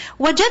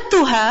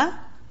 وَجَدْتُهَا,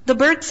 the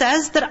bird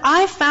says that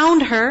I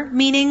found her,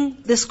 meaning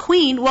this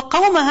queen,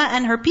 وَقَوْمَهَا,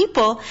 and her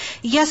people,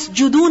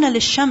 يَسْجُدُونَ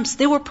لِلشَّمْسِ,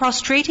 they were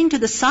prostrating to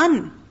the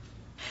sun.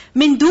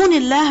 مِن دُونِ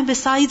اللَّهِ,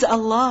 besides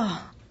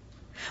Allah.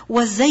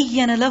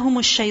 وَزَيَّنَ لَهُمُ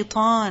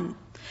الشَّيْطَانِ,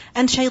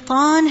 and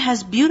shaitan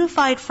has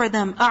beautified for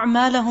them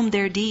أَعْمَالَهُمْ,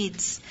 their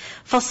deeds.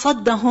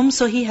 فَصَدَّهُمْ,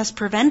 so he has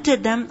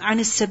prevented them عَنِ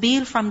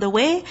السَّبِيلِ, from the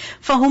way.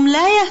 فَهُمْ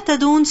لَا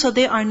يَهْتَدُونَ, so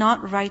they are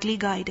not rightly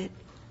guided.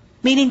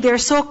 Meaning they're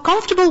so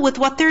comfortable with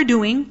what they're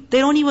doing, they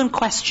don't even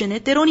question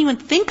it, they don't even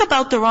think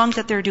about the wrong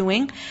that they're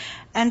doing,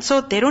 and so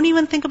they don't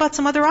even think about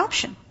some other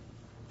option.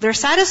 They're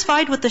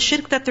satisfied with the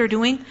shirk that they're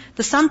doing,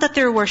 the sun that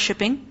they're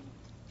worshipping,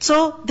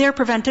 so they're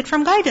prevented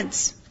from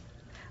guidance.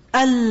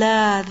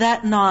 Allah,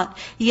 that not.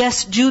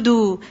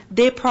 Yasjudu,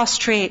 they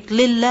prostrate.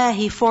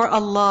 Lillahi, for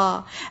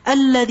Allah.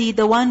 Alladhi,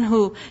 the one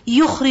who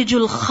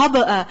yukhrijul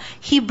khaba'a,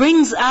 he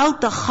brings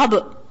out the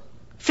khaba'.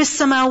 Fis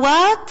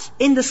samawat,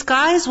 in the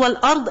skies, wal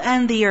ard,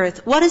 and the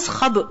earth. What is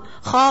khaba'?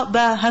 Kha,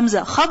 ba,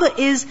 hamza. Khaba'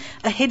 is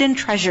a hidden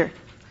treasure.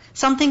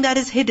 Something that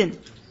is hidden.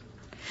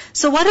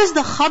 So what is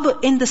the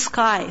khaba' in the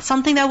sky?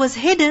 Something that was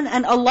hidden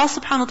and Allah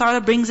subhanahu wa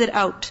ta'ala brings it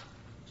out.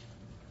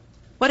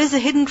 What is the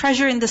hidden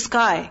treasure in the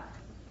sky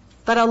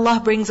that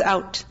Allah brings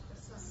out?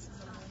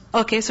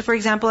 Okay, so for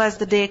example, as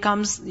the day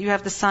comes, you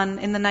have the sun,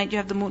 in the night you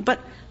have the moon.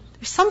 But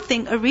there's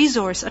something, a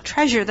resource, a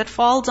treasure that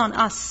falls on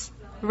us.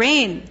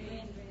 Rain.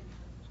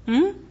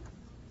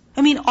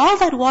 I mean, all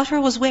that water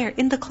was where?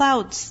 In the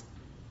clouds.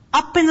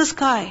 Up in the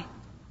sky.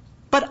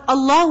 But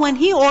Allah, when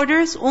He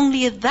orders,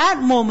 only at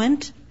that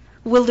moment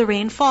will the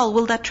rain fall,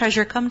 will that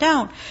treasure come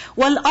down.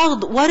 Wal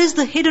ard, what is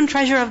the hidden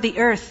treasure of the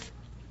earth?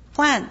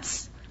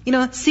 Plants.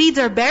 Seeds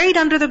are buried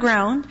under the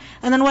ground,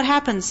 and then what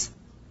happens?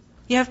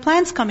 You have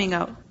plants coming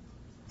out.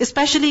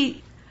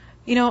 Especially,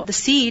 the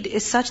seed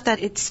is such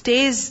that it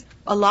stays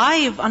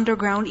alive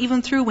underground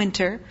even through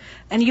winter,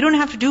 and you don't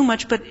have to do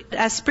much, but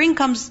as spring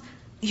comes,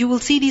 you will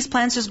see these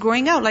plants just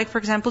growing out, like for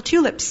example,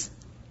 tulips.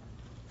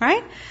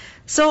 Right?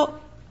 So,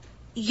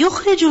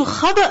 يُخْرِجُ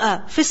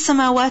الْخَبَأَ فِي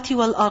السَّمَاوَاتِ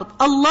وَالْأَرْضِ.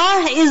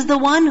 Allah is the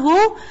one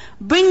who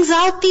brings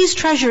out these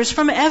treasures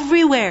from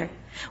everywhere.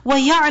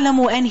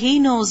 وَيَعْلَمُ, and He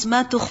knows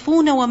مَا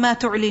تُخْفُونَ وَمَا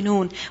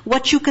تُعْلِنُونَ,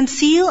 what you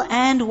conceal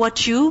and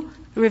what you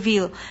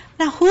reveal.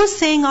 Now who is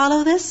saying all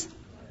of this?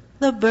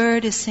 The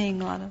bird is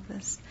saying all of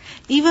this.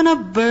 Even a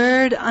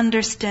bird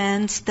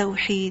understands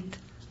Tawheed.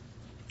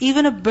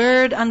 Even a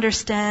bird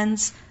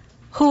understands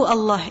who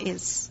Allah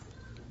is,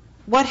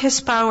 what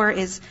His power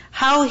is,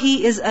 how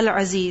He is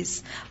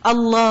Al-Aziz.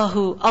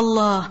 Allahu,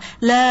 Allah,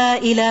 La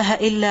ilaha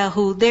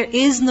illahu, there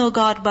is no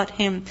God but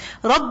Him.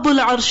 Rabbul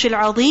Arshil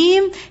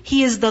Azim,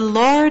 He is the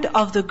Lord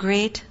of the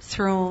great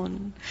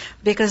throne.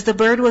 Because the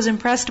bird was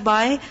impressed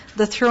by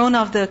the throne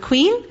of the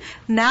queen,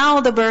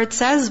 now the bird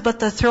says, but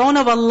the throne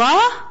of Allah,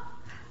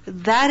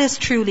 that is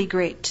truly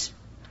great.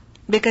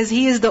 Because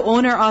He is the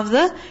owner of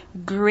the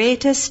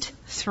greatest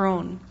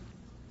throne.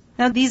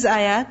 Now these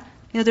ayat,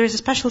 there is a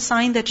special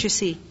sign that you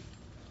see.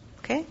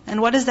 Okay? And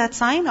what is that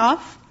sign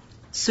of?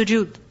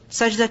 Sujood.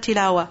 Sajda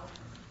tilawa.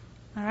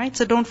 Alright?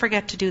 So don't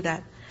forget to do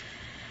that.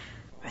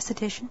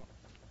 Recitation.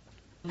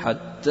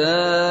 حتى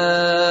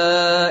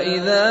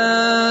إذا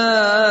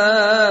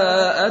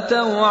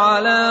أتوا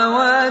على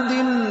واد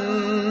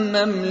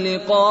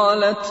النمل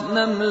قالت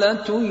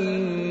نملة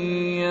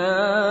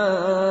يا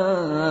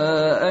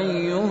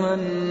أيها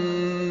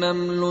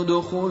النمل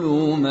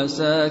ادخلوا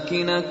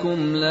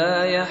مساكنكم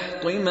لا يحطمنكم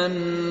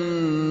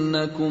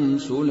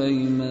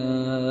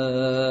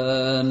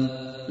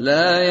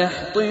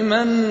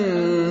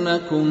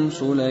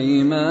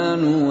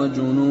سليمان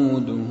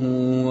وجنوده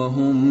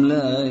وهم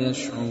لا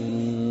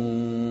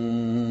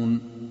يشعرون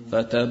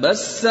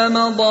فتبسم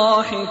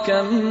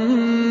ضاحكا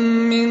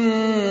من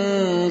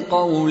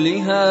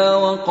قولها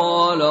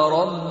وقال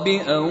رب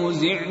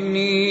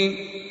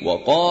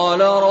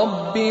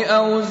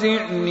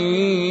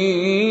أوزعني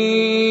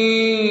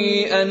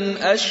أن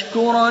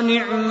أشكر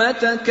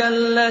نعمتك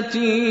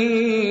التي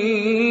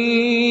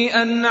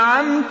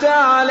أنعمت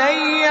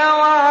علي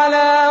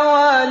وعلى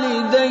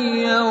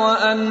والدي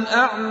وأن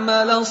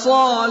أعمل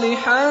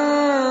صالحا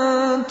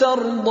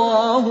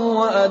ترضاه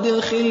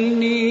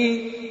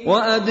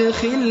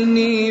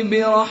وأدخلني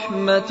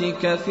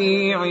برحمتك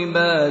في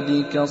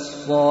عبادك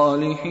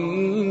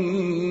الصالحين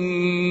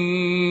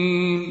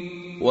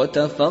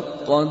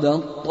وتفقد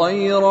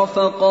الطير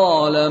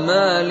فقال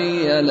ما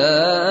لي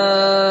لا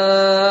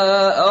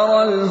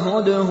أرى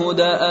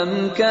الهدهد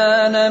أم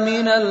كان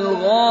من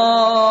الغائبين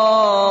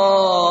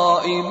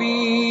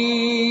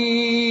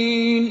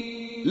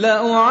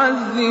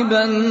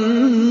لأعذبنه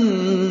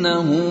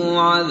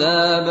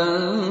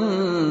عذابا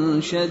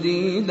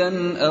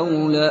شديدا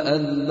أو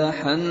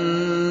لأذبحنه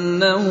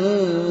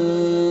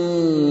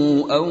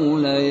أو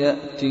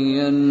ليأتيني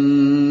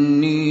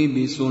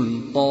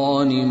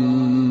بسلطان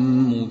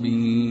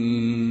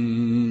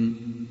مبين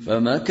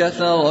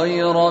فمكث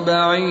غير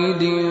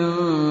بعيد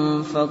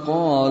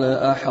فقال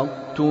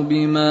أحطت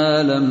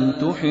بما لم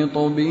تحط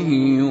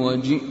به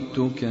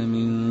وجئتك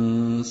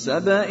من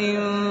سبأ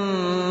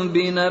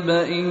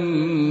بنبأ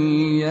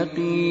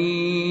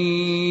يقين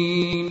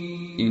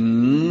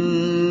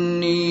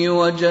إني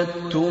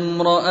وجدت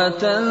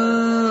امرأة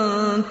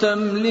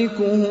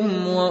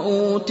تملكهم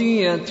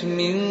وأوتيت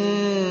من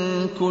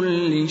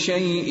كل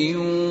شيء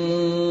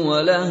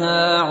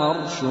ولها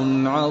عرش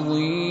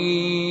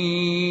عظيم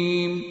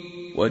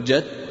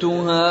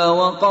وجدتها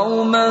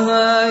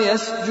وقومها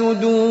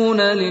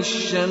يسجدون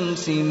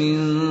للشمس من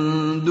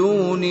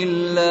دون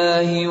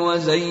الله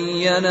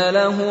وزين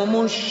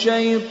لهم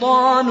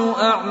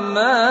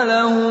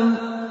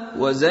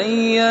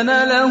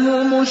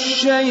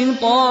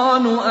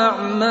الشيطان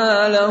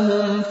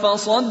أعمالهم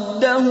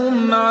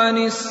فصدهم عن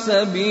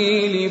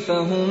السبيل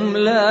فهم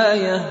لا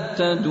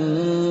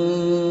يهتدون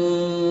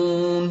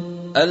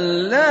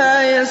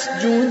ألا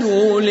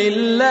يسجدوا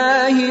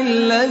لله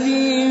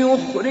الذي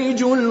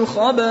يخرج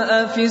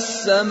الخبأ في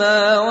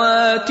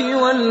السماوات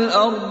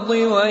والأرض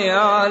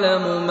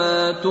ويعلم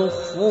ما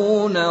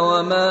تخفون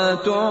وما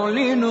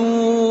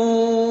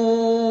تعلنون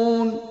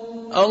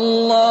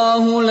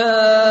الله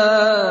لا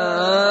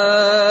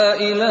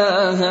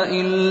إله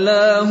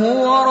إلا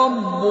هو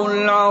رب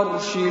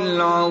العرش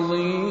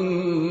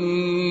العظيم.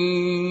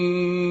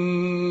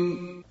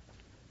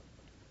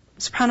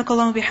 سبحانك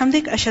اللهم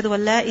وبحمدك أشهد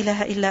أن لا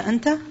إله إلا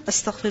أنت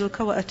أستغفرك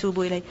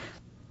وأتوب إليك.